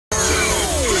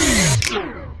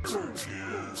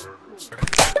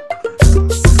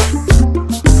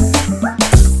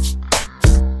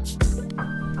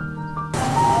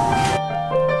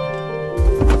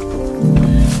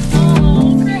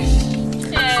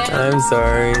I'm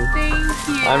sorry. Thank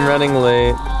you. I'm running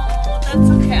late. Oh, that's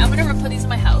okay. I'm gonna put these in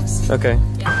my house. Okay.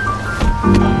 Yeah.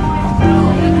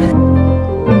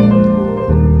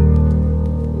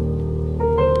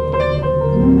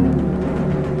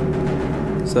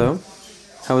 So,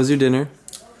 how was your dinner?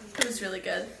 It was really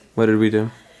good. What did we do?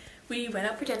 We went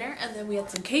out for dinner and then we had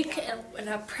some cake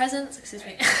and presents. Excuse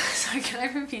me. Sorry, can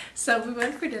I repeat? So we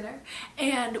went for dinner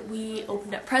and we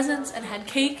opened up presents and had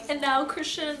cake, and now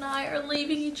Christian and I are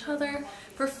leaving each other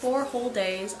for 4 whole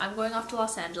days. I'm going off to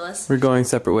Los Angeles. We're going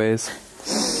separate ways.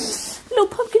 No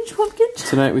pumpkin.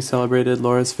 Tonight we celebrated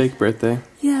Laura's fake birthday.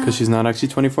 Yeah. Because she's not actually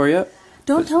 24 yet.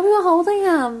 Don't tell me how old I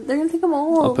am. They're gonna think I'm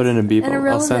old. I'll put in a beep.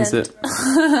 I'll sense it.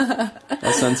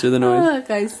 I'll censor the noise.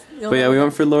 Guys. But yeah, we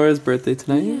went for Laura's birthday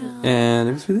tonight, and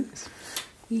it was really nice.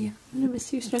 Yeah, I'm gonna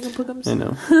miss you, Snuggle Boogums. I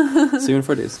know. See you in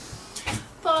 4 days.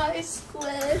 Bye,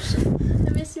 Squish. I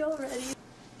miss you already.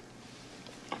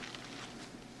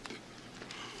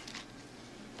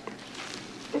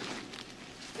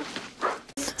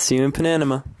 See you in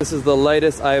Panama. This is the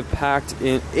lightest I have packed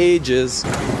in ages.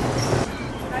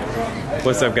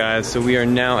 What's up, guys? So we are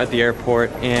now at the airport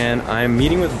and I'm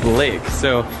meeting with Blake.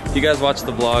 So if you guys watched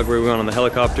the vlog where we went on the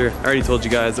helicopter, I already told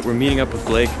you guys that we're meeting up with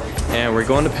Blake and we're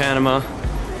going to Panama.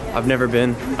 I've never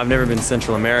been to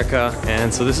Central America,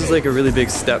 and so this is like a really big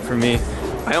step for me.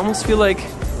 I almost feel like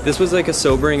this was like a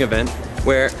sobering event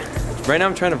where right now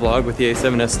I'm trying to vlog with the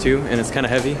A7S II and it's kind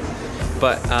of heavy,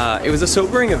 but it was a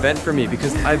sobering event for me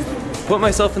because I've put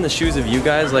myself in the shoes of you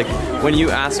guys. Like when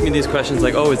you ask me these questions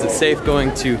like, oh, is it safe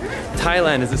going to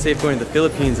Thailand? Is it safe going to the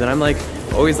Philippines? And I'm like,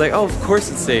 always like, oh, of course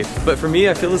it's safe. But for me,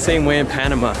 I feel the same way in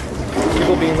Panama.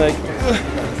 People being like,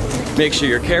 ugh, make sure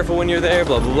you're careful when you're there,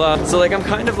 blah, blah, blah. So like, I'm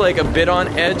kind of like a bit on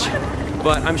edge,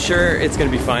 but I'm sure it's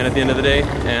gonna be fine at the end of the day.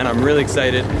 And I'm really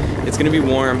excited. It's gonna be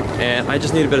warm and I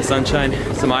just need a bit of sunshine,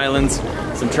 some islands,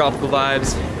 some tropical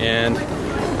vibes, and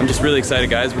I'm just really excited,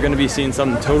 guys. We're gonna be seeing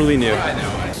something totally new.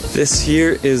 This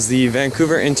here is the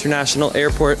Vancouver International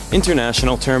Airport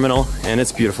International Terminal, and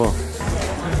it's beautiful.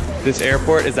 This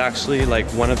airport is actually like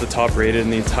one of the top rated in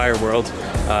the entire world.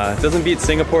 It doesn't beat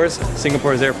Singapore's.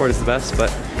 Singapore's airport is the best,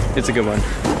 but it's a good one.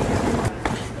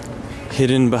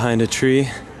 Hidden behind a tree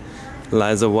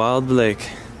lies a wild Blake.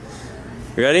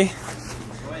 You ready?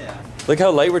 Look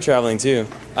how light we're traveling too.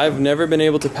 I've never been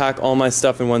able to pack all my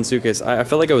stuff in one suitcase. I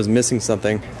felt like I was missing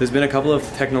something. There's been a couple of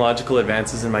technological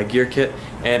advances in my gear kit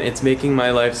and it's making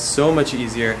my life so much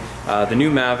easier. The new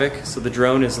Mavic, so the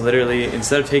drone is literally,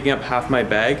 instead of taking up half my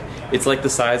bag, it's like the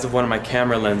size of one of my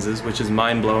camera lenses, which is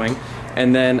mind-blowing.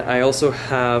 And then I also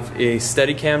have a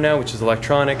Steadicam now, which is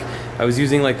electronic. I was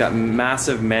using like that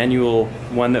massive manual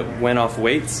one that went off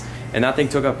weights, and that thing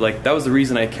took up like, that was the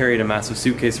reason I carried a massive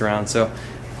suitcase around. So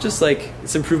just like,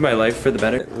 it's improved my life for the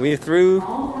better. We through.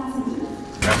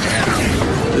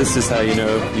 This is how you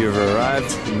know you've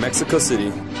arrived in Mexico City.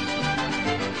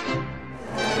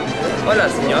 Hola,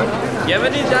 señor.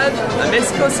 Bienvenido a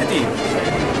Mexico City.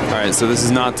 Alright, so this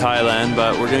is not Thailand,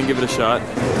 but we're gonna give it a shot.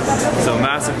 So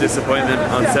massive disappointment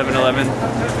on 7-Eleven.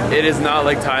 It is not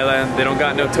like Thailand. They don't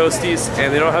got no toasties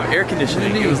and they don't have air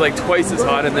conditioning. It was like twice as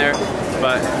hot in there,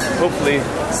 but hopefully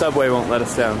Subway won't let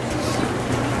us down.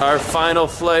 Our final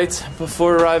flight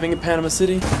before arriving in Panama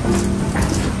City.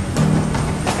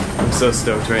 I'm so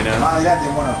stoked right now,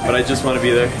 but I just want to be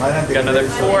there. Got another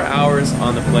 4 hours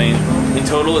on the plane. In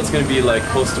total, it's going to be like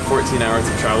close to 14 hours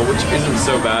of travel, which isn't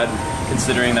so bad,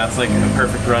 considering that's like a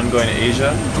perfect run going to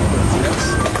Asia.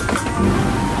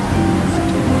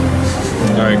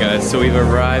 Alright guys, so we've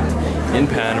arrived in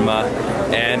Panama,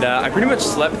 and I pretty much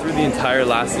slept through the entire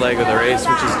last leg of the race,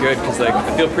 which is good because like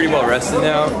I feel pretty well rested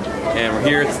now. And we're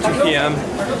here, it's 2 p.m.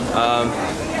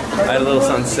 I had a little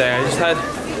sunset. I just had,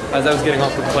 as I was getting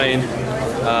off the plane,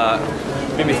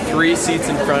 maybe 3 seats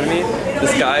in front of me,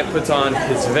 this guy puts on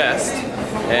his vest.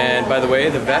 And by the way,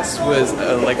 the vest was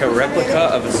like a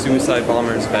replica of a suicide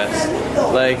bomber's vest.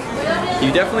 Like, he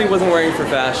definitely wasn't wearing it for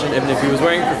fashion, and if he was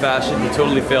wearing it for fashion, he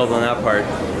totally failed on that part.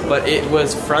 But it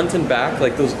was front and back,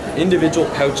 like those individual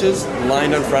pouches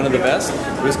lined on front of the vest.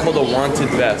 It was called a wanted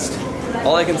vest.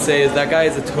 All I can say is that guy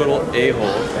is a total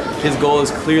a-hole. His goal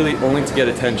is clearly only to get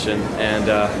attention, and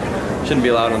shouldn't be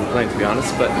allowed on the plane, to be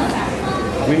honest, but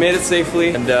we made it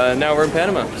safely, and now we're in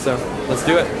Panama, so let's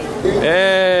do it.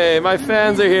 Hey, my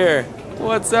fans are here.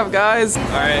 What's up, guys?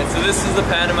 Alright, so this is the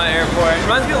Panama airport. It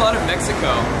reminds me a lot of Mexico.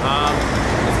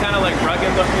 It's kind of like rugged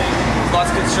looking. Lots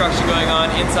of construction going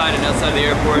on inside and outside of the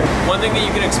airport. One thing that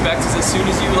you can expect is as soon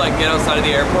as you like get outside of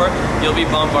the airport, you'll be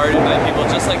bombarded by people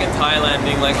just like in Thailand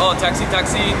being like, oh, taxi,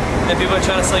 taxi. And people are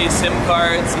trying to sell you SIM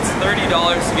cards. It's $30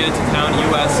 to get into town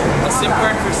US. A SIM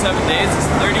card for 7 days is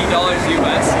 $30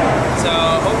 US.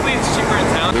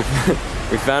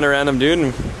 We found a random dude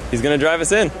and he's gonna drive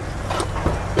us in.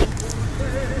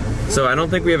 So I don't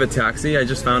think we have a taxi. I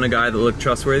just found a guy that looked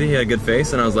trustworthy. He had a good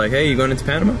face, and I was like, hey, you going into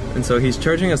Panama? And so he's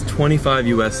charging us 25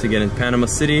 US to get into Panama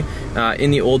City.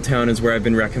 In the Old Town is where I've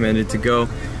been recommended to go.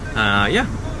 Yeah,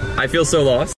 I feel so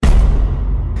lost.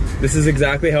 This is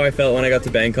exactly how I felt when I got to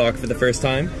Bangkok for the first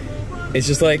time. It's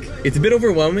just like, it's a bit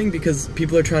overwhelming because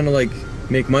people are trying to like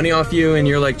make money off you, and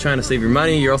you're like trying to save your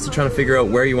money. You're also trying to figure out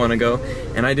where you want to go.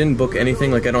 And I didn't book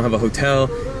anything, like I don't have a hotel.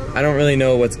 I don't really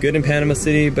know what's good in Panama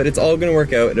City, but it's all gonna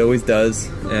work out. It always does.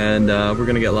 And we're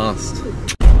gonna get lost.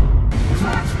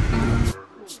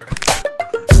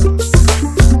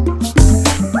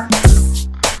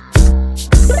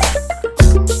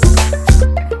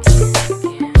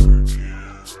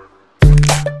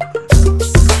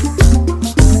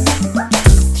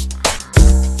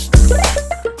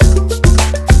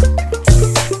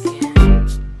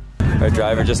 Our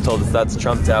driver just told us that's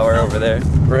Trump Tower over there.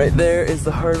 Right there is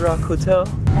the Hard Rock Hotel.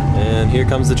 And here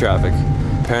comes the traffic.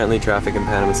 Apparently traffic in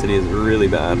Panama City is really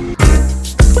bad.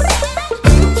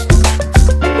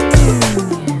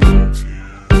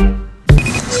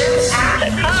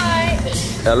 Hi!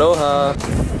 Aloha!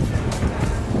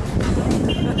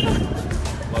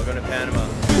 Welcome to Panama.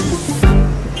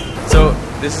 So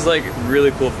this is like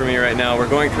really cool for me right now. We're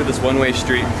going through this one-way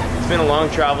street. It's been a long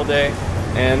travel day,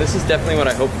 and this is definitely what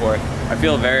I hoped for. I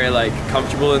feel very like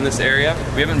comfortable in this area.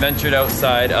 We haven't ventured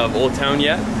outside of Old Town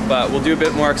yet, but we'll do a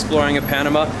bit more exploring of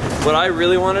Panama. What I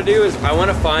really want to do is I want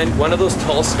to find one of those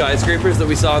tall skyscrapers that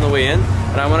we saw on the way in,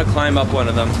 and I want to climb up one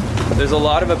of them. There's a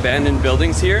lot of abandoned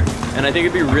buildings here, and I think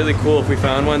it'd be really cool if we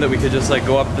found one that we could just like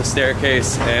go up the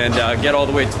staircase and get all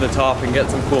the way to the top and get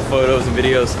some cool photos and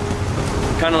videos.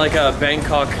 Kind of like a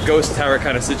Bangkok ghost tower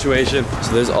kind of situation.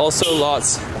 So there's also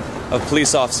lots of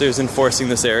police officers enforcing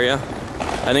this area.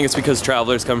 I think it's because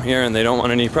travelers come here and they don't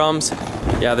want any problems.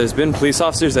 Yeah, there's been police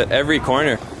officers at every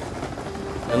corner.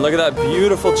 And look at that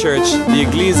beautiful church, the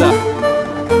Iglesia.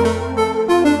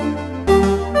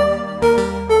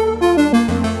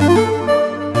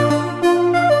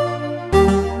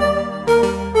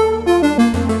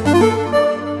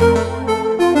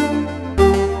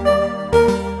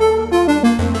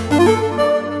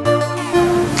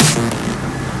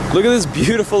 Look at this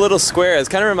beautiful little square. It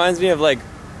kind of reminds me of like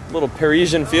a little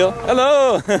Parisian feel.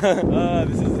 Hello!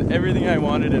 This is everything I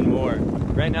wanted and more.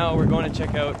 Right now we're going to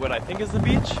check out what I think is the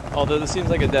beach, although this seems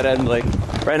like a dead end lake.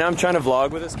 Right now I'm trying to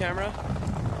vlog with this camera.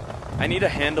 I need a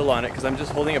handle on it because I'm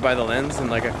just holding it by the lens, and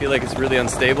like I feel like it's really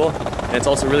unstable, and it's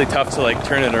also really tough to like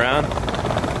turn it around.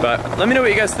 But let me know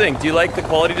what you guys think. Do you like the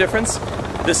quality difference?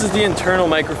 This is the internal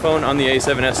microphone on the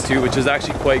A7S II, which is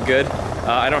actually quite good.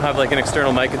 I don't have like an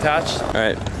external mic attached. All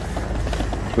right,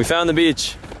 we found the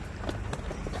beach.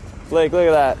 Blake, look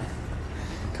at that.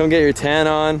 Come get your tan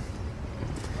on.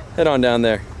 Head on down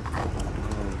there.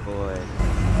 Oh boy.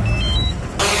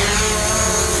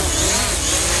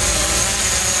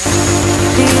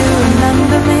 Do you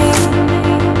remember me?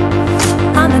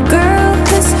 I'm the girl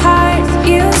whose heart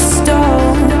you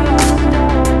stole.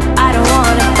 I don't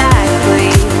want it back,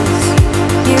 please.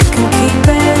 You can keep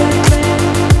it.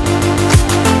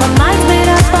 My mind's made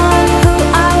up on who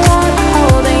I want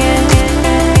holding it.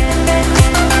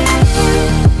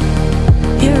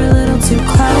 You're a little too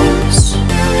close,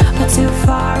 but too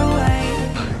far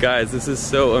away. Guys, this is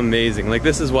so amazing. Like,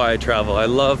 this is why I travel. I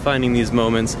love finding these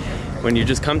moments when you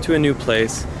just come to a new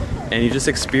place and you just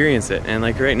experience it. And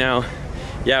like right now,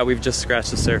 yeah, we've just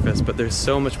scratched the surface, but there's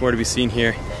so much more to be seen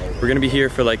here. We're gonna be here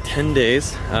for like 10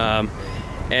 days.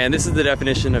 And this is the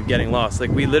definition of getting lost.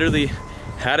 Like, we literally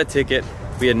had a ticket.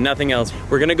 We had nothing else.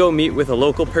 We're gonna go meet with a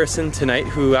local person tonight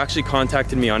who actually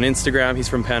contacted me on Instagram. He's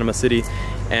from Panama City,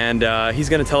 and he's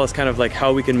gonna tell us kind of like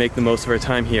how we can make the most of our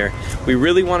time here. We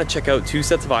really wanna check out 2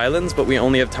 sets of islands, but we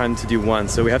only have time to do 1.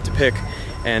 So we have to pick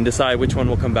and decide which one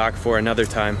we'll come back for another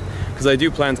time. Because I do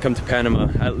plan to come to Panama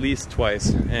at least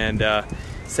twice. And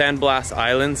San Blas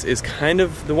Islands is kind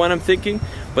of the one I'm thinking,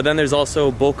 but then there's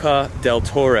also Boca del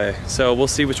Torre. So we'll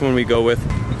see which one we go with.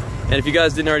 And if you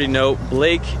guys didn't already know,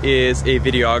 Blake is a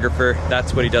videographer.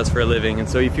 That's what he does for a living. And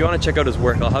so if you want to check out his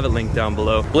work, I'll have it linked down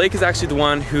below. Blake is actually the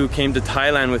one who came to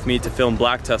Thailand with me to film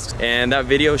Black Tusk. And that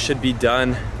video should be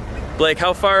done. Blake,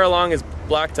 how far along is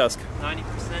Black Tusk? 90%.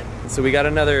 So we got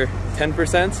another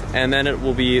 10%, and then it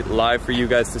will be live for you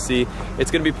guys to see. It's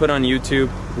gonna be put on YouTube.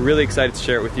 Really excited to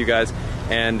share it with you guys.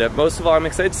 And most of all, I'm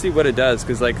excited to see what it does,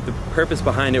 because like the purpose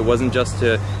behind it wasn't just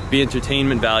to be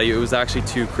entertainment value, it was actually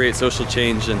to create social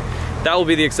change. And that will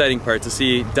be the exciting part, to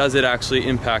see, does it actually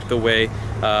impact the way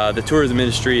the tourism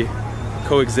industry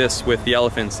coexists with the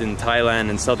elephants in Thailand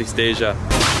and Southeast Asia.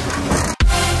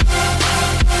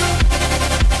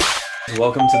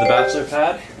 Welcome to the bachelor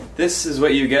pad. This is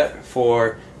what you get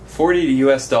for $40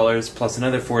 US plus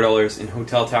another $4 in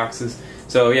hotel taxes.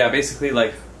 So yeah, basically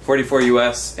like 44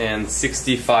 US and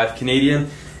 65 Canadian.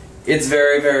 It's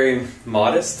very, very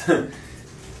modest. You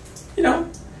know,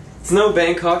 it's no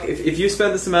Bangkok. If you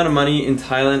spend this amount of money in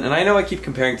Thailand, and I know I keep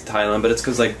comparing to Thailand, but it's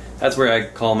because like that's where I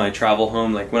call my travel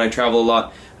home. Like when I travel a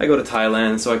lot, I go to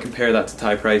Thailand, so I compare that to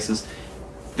Thai prices.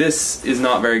 This is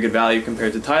not very good value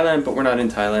compared to Thailand, but we're not in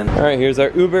Thailand. Alright, here's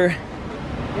our Uber.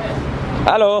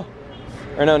 Hello!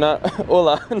 Or no, not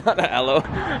hola, not hello.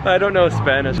 I don't know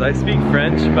Spanish. I speak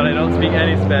French, but I don't speak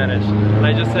any Spanish. And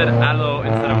I just said hello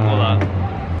instead of hola.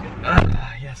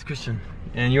 Yes, Christian.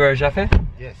 And you are Jaffe?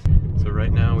 Yes. So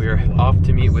right now we are off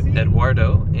to meet with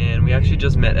Eduardo, and we actually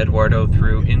just met Eduardo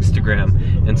through Instagram,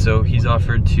 and so he's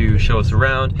offered to show us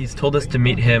around. He's told us to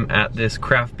meet him at this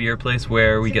craft beer place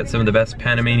where we get some of the best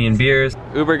Panamanian beers.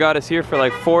 Uber got us here for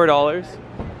like $4,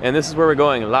 and this is where we're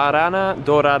going, La Rana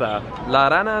Dorada. La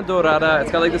Rana Dorada,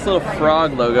 it's got like this little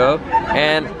frog logo,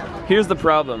 and here's the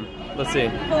problem. Let's see.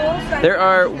 There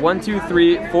are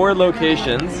 4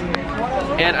 locations.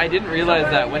 And I didn't realize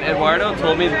that when Eduardo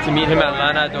told me to meet him at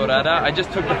Lana Dorada, I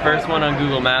just took the first one on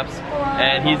Google Maps,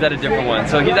 and he's at a different one.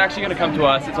 So he's actually gonna come to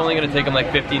us. It's only gonna take him like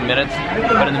 15 minutes.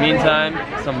 But in the meantime,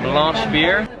 some Blanche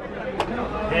beer.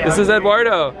 This is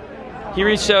Eduardo. He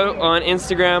reached out on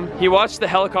Instagram. He watched the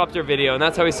helicopter video, and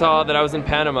that's how he saw that I was in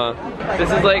Panama.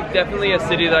 This is like definitely a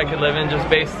city that I could live in just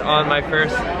based on my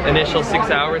first initial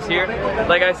 6 hours here.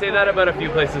 Like I say that about a few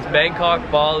places, Bangkok,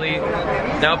 Bali,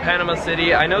 now Panama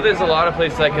City. I know there's a lot of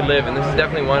places I could live, and this is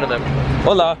definitely one of them.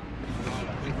 Hola.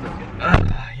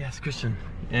 Yes, Christian.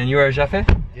 And you are Jaffe?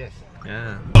 Yes.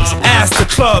 Yeah. Ask the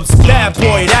clubs, bad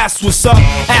boy, that's what's up.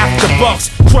 After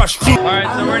bucks, crush crew. Alright,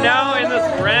 so we're now in this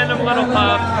random little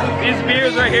pub. These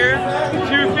beers right here,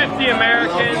 $2.50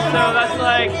 American, so that's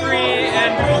like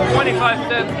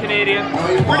 $3.25 Canadian.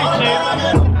 Pretty cheap.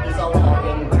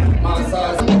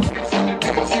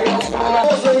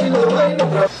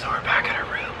 So we're back at our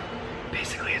room.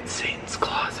 Basically it's Satan's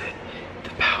closet.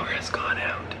 The power has gone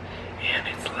out, and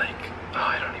it's like, oh,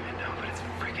 I don't even know, but it's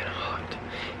freaking hot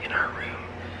in our room.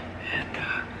 And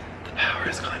the power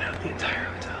has gone out in the entire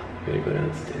hotel. We're gonna go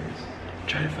downstairs,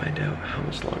 try to find out how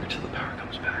much longer till the power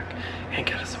comes back, and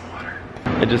get us some water.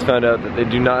 I just found out that they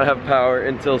do not have power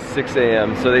until 6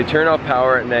 AM, so they turn off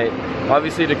power at night,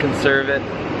 obviously to conserve it.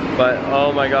 But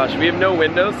oh my gosh, we have no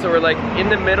windows, so we're like in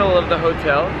the middle of the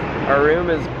hotel. Our room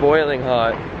is boiling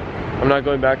hot. I'm not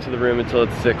going back to the room until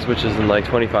it's 6, which is in like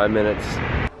 25 minutes.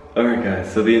 Alright guys,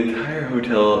 so the entire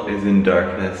hotel is in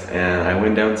darkness, and I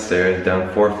went downstairs, down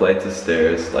 4 flights of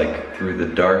stairs, like through the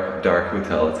dark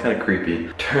hotel. It's kind of creepy.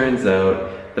 Turns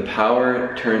out the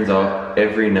power turns off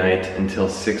every night until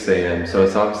 6 AM, so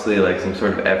it's obviously like some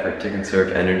sort of effort to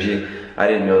conserve energy. I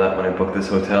didn't know that when I booked this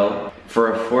hotel.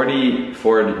 For a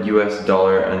 $44 US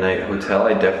a night hotel,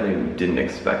 I definitely didn't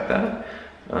expect that.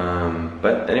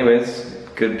 But anyways,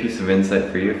 good piece of insight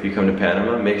for you if you come to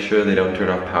Panama. Make sure they don't turn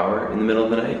off power in the middle of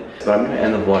the night. So I'm gonna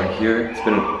end the vlog here. It's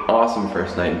been an awesome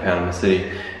first night in Panama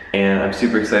City, and I'm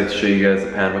super excited to show you guys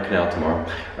the Panama Canal tomorrow.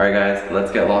 Alright guys,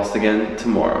 let's get lost again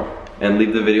tomorrow. And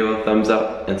leave the video a thumbs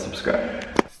up and subscribe.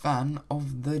 Fan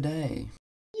of the day.